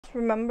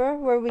remember?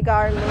 Where we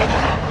got our load?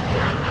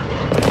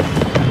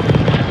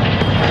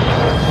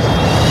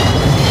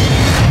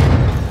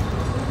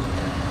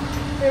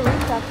 Here,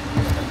 reset.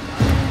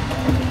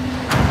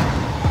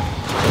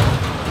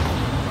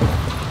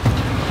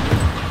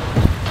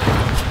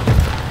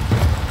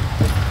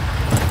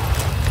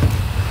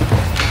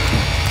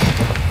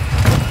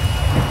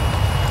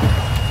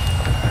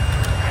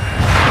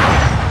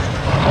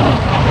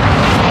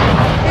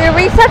 Here,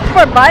 reset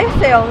for buy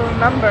sale,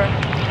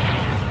 remember?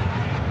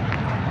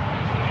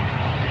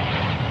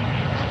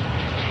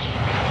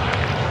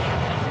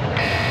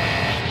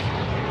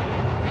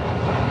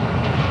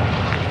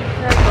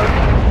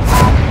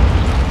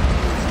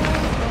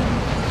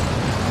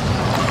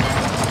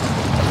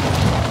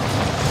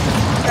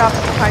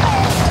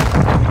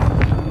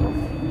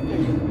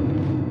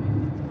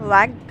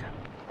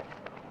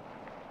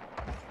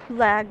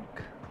 Lag.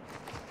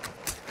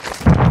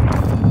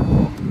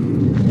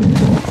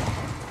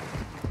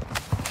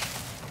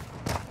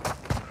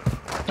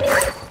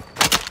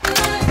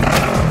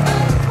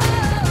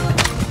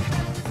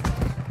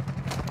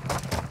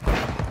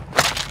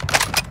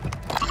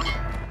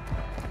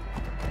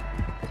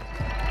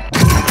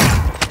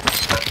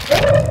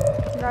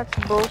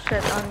 That's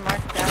bullshit,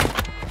 unmarked that.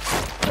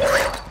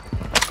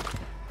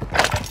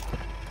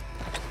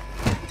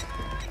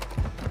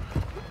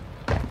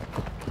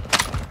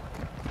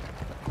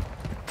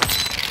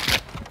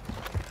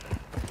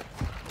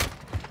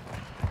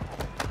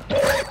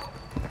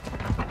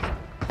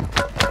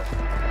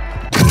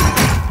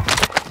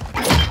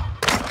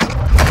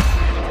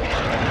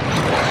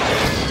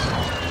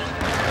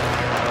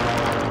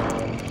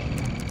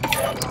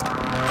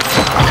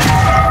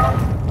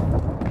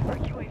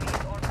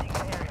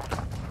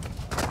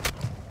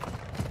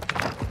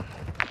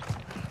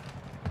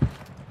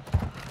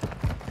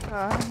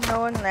 No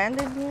one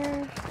landed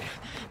here.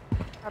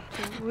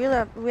 We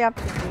have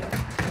to do it.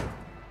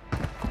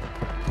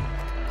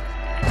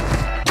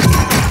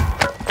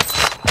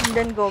 And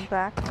then go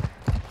back.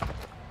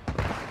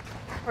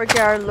 Or get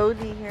our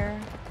loadie here.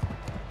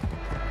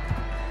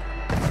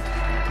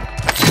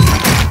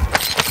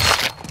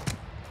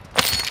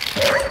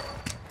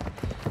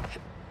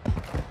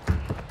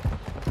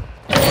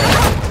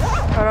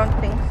 I don't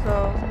think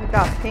so. We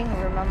got ping,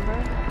 remember?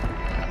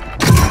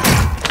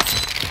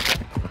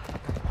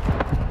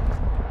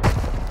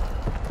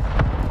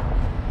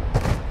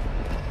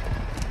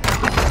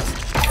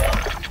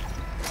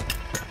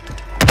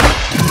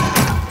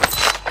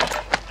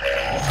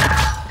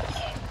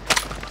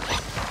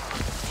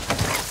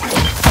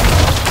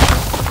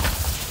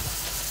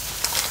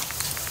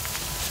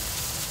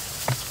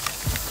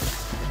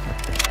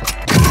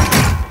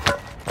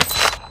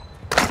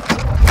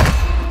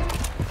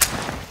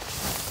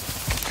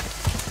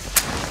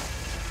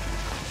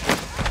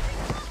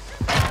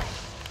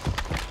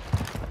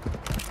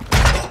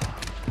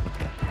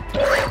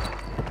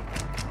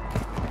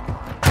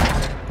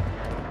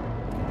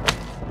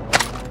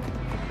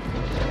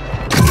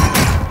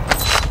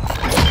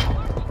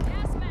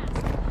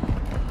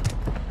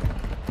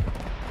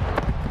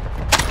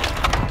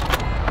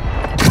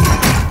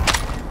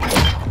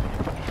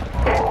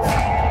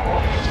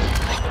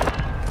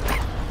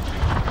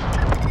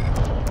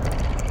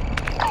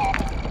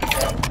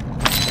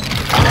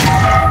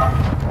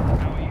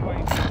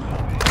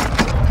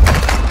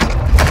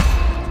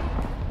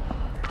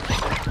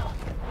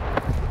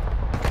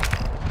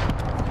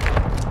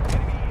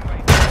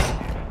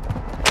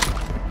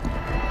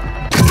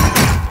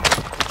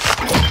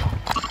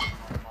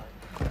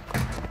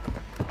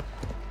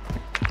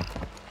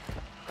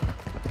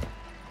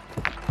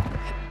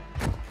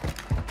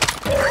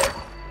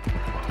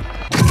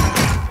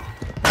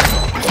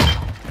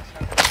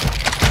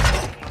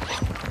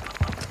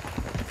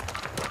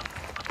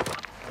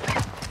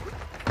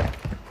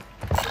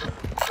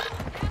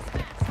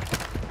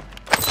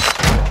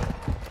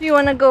 Do you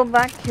want to go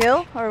back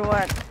hill or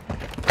what?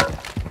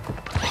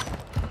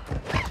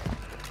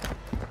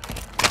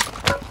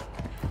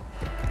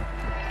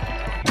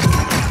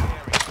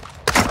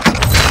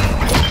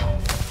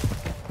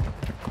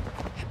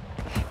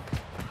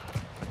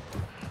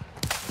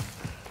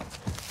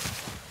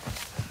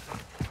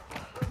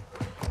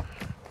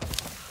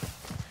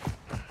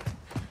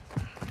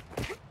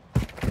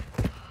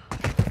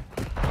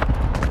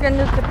 You can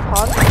just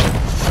deposit.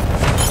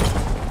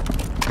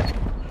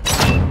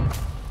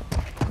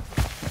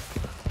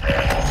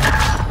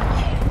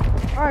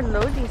 Our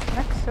loadie's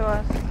next to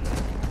us.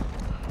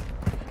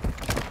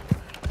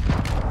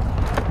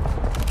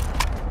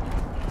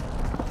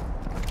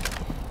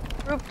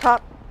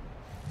 Rooftop.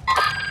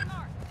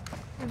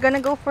 We're gonna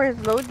go for his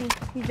loadie.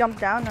 He jumped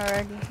down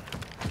already.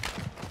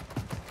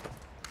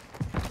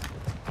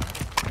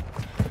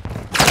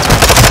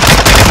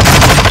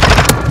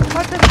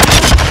 What the?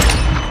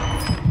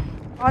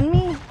 On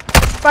me.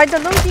 By the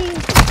loadie.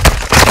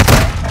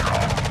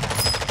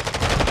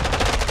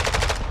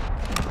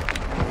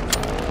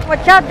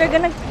 Watch out, they're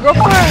gonna go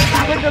for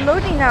the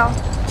loading now.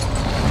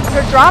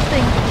 They're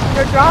dropping.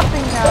 They're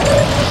dropping now.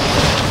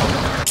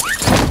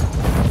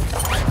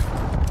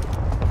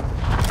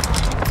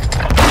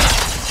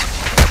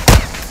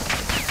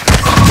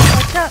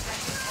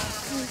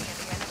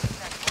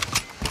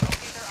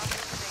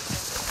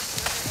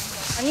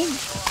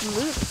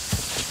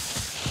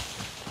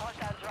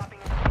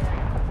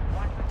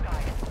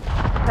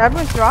 That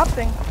one's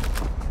dropping.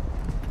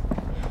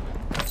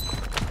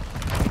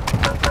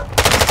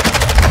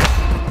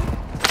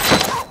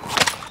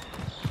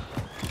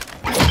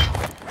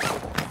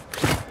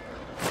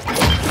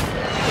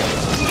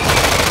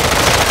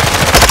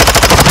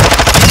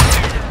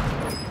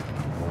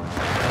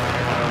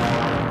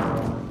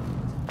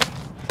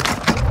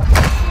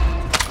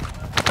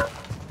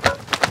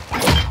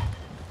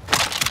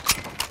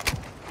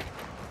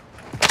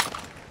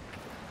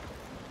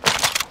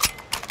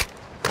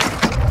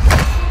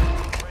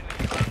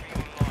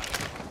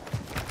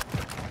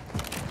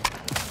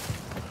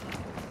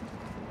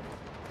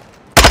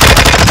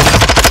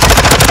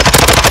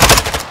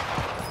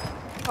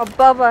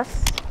 Above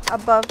us.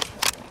 Above.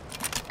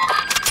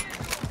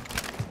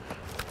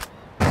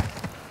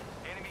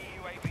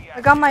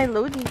 I got my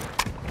loading.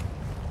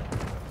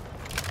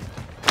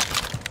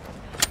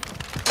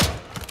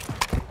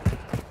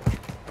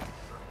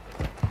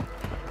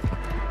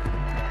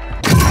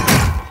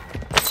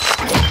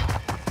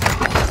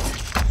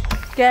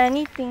 Get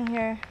anything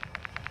here.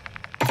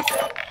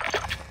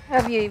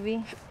 Have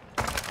UAV.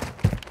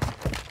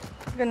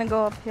 I'm gonna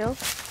go uphill.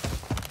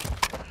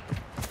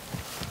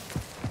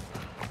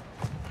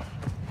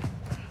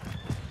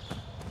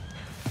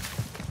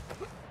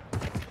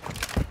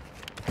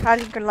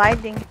 How's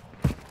gliding?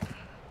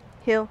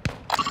 Hill.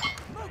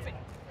 Moving.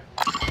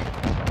 Hill.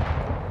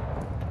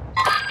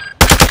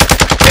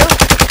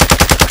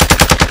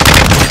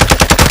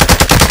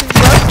 He's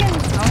broken.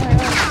 Oh my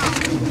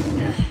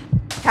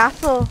god.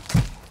 Castle.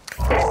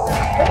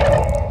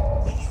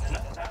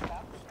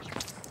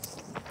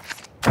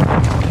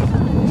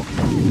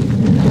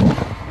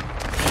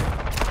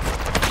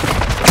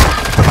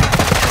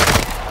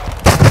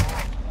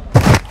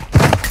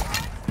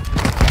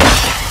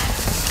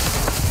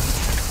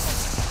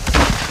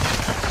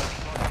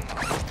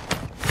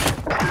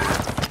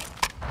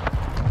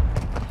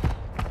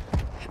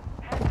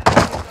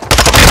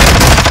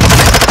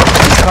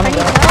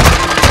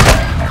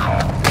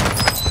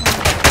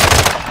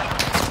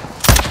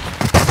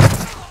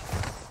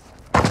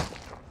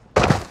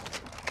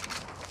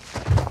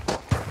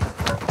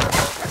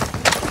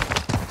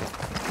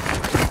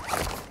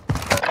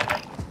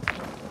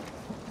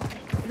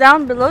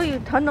 Down below you,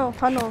 tunnel,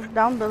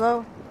 down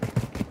below.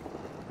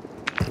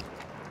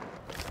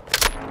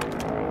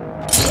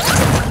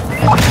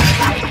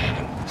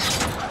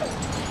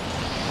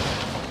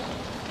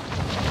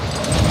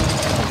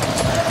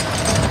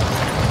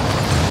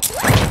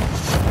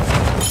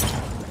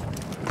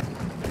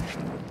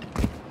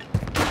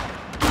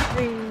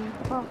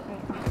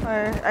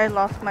 I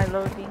lost my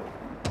loading.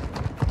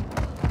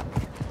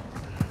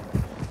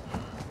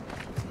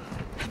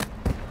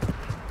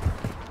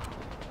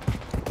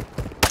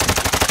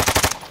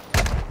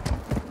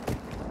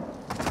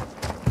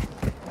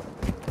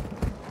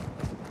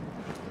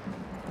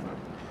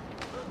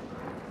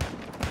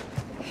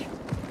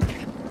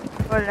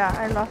 Voila,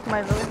 I lost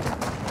my load.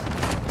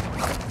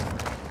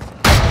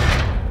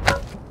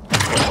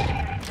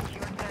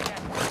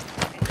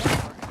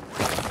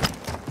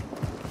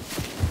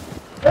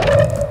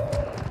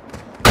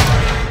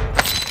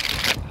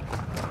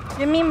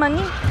 Give me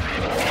money.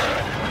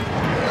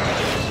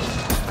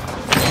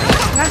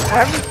 Not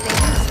everything.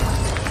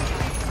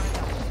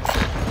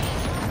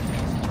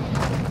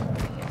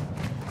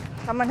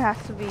 Someone has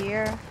to be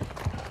here.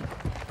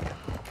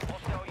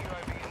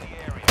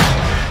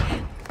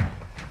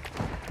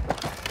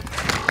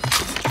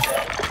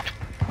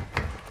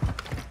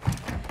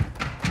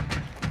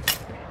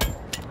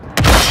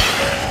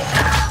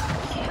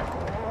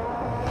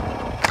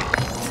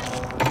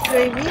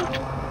 Baby.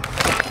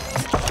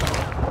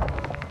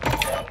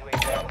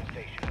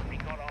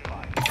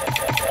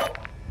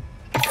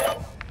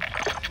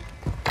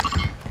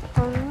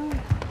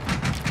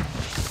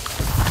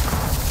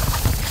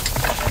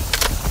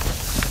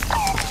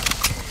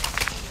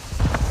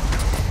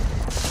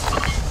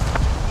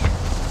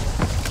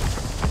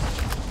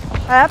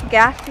 I have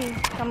gassy.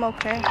 I'm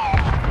okay.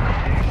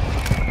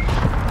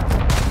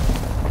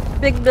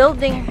 Big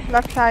building,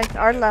 left side,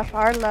 our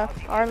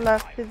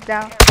left is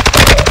down.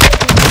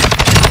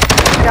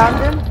 Downed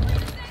him.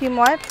 Team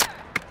wipe.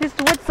 He's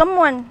with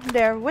someone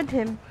there, with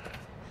him.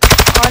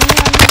 On me.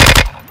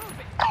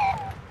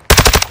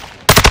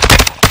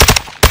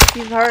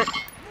 He's hurt.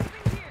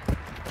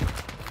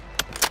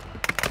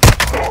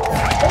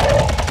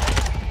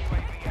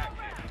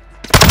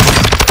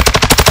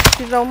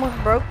 He's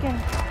almost broken.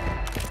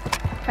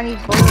 I need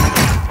bullets.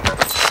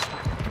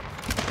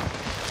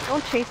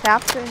 Don't chase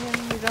after him,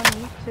 you don't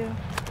need to.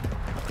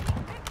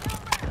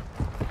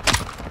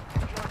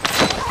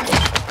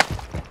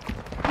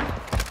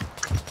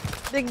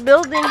 Big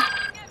building.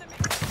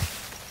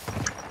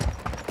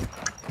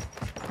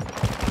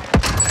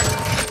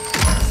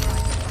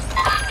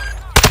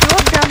 Two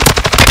of them.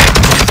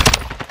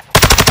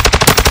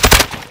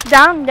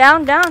 Down.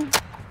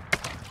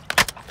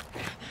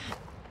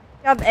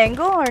 You have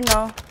angle or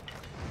no?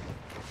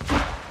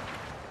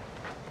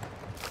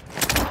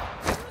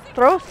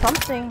 Throw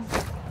something.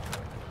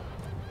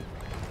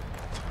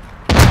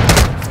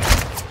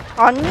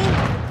 On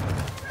me?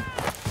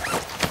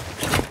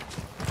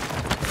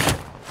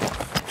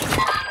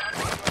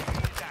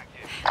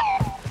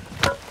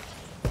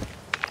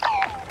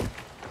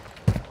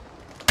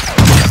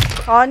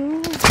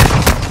 On.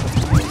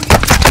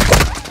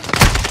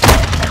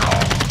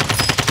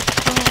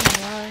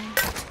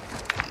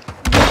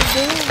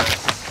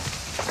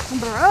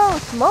 Bro,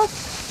 smoke.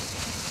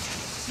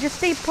 Just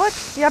stay put.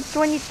 You have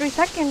 23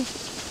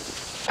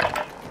 seconds.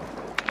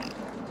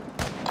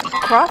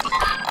 Cross.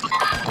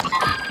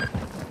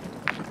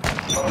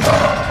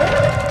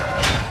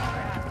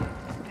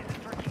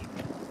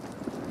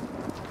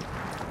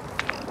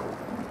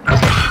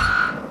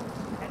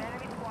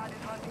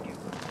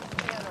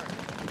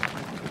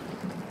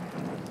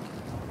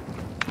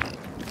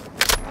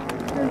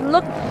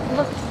 Look.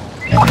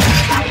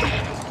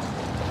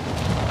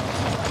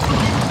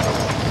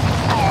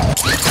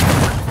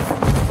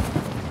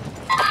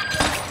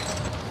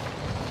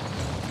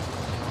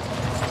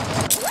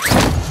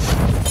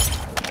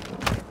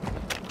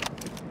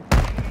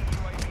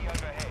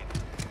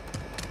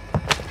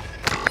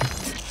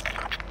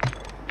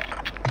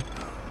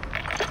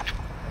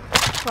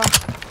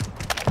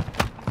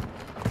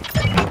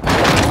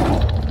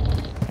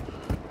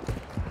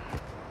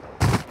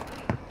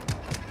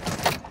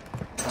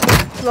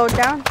 Slow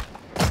down.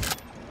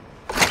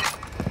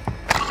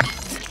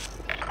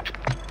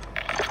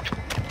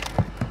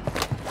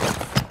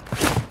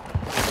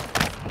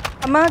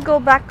 I'm gonna go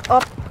back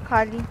up,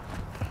 Kali.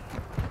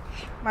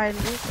 My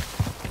loot.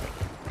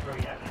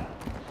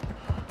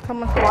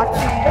 Someone's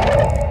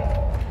watching.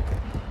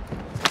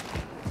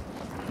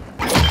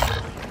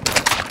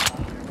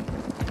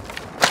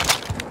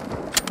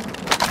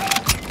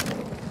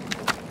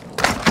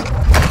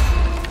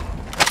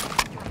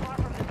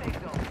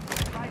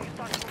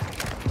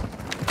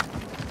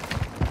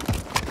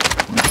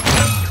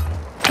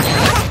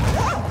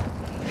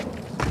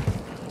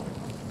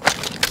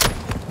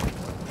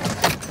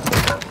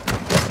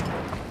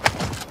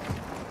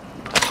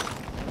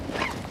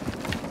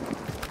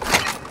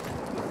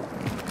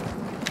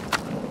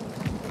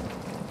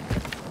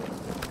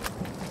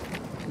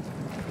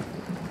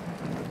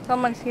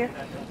 Someone's here.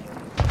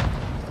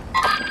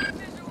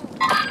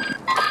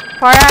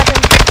 Far at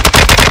him.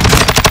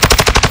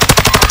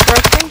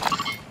 Bursting.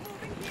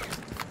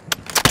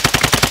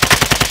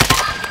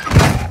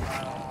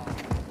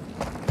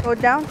 Go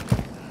down.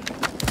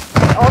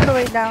 All the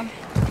way down.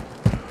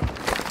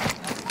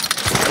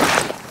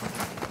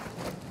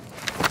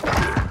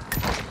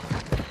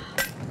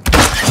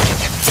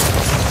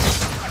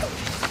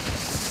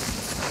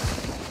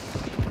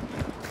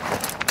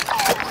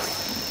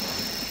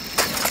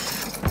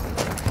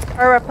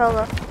 Or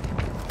repeller.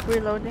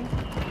 Reloading.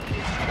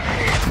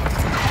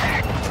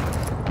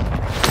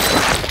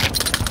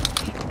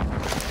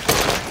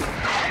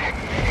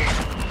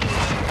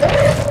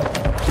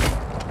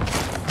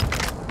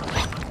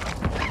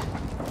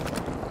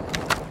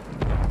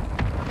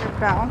 They're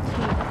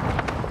bouncy.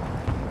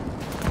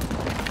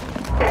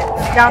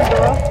 Down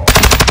below.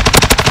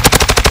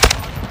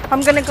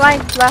 I'm gonna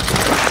glide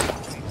left.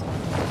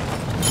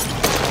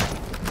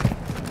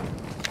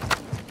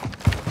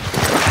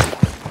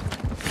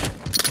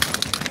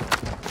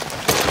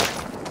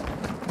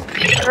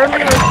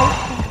 Early rotation.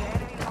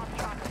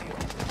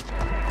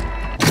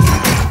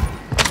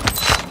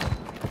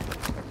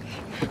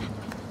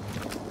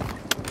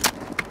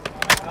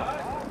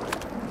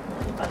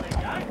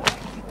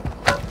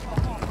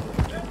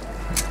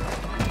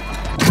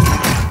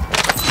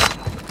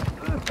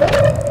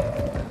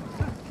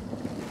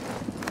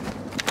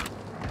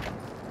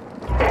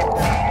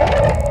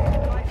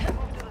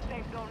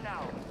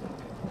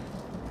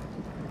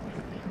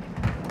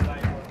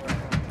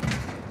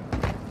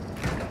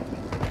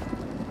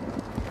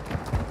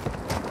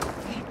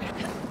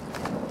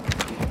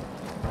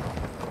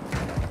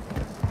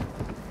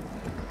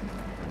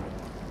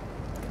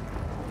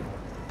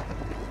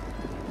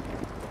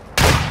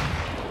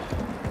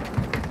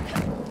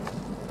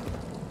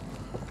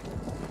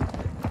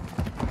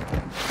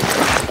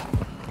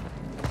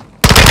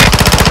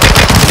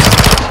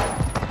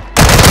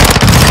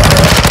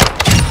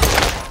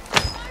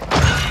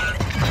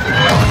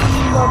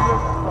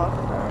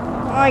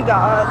 Oh my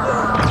god.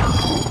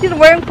 He's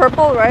wearing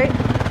purple, right?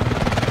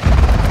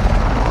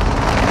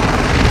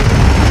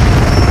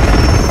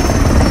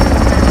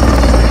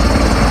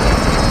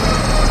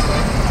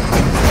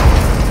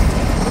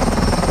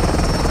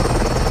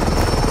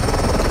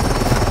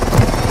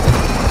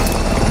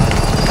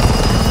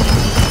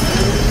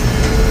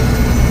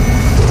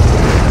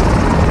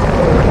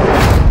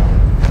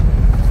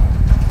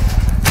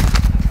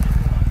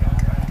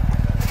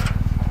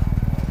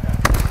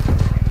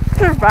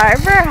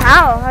 Survivor?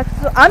 How?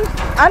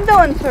 I'm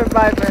doing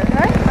Survivor,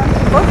 right? I'm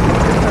supposed to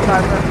do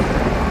Survivor.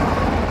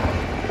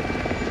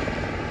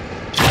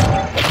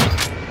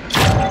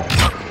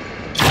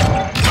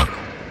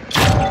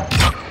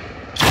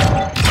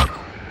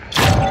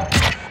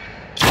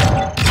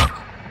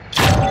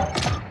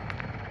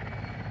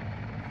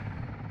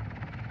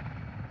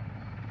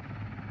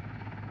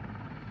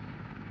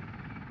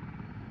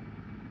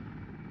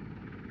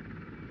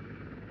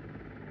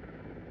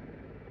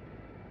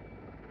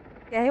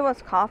 Yeah, he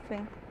was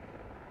coughing.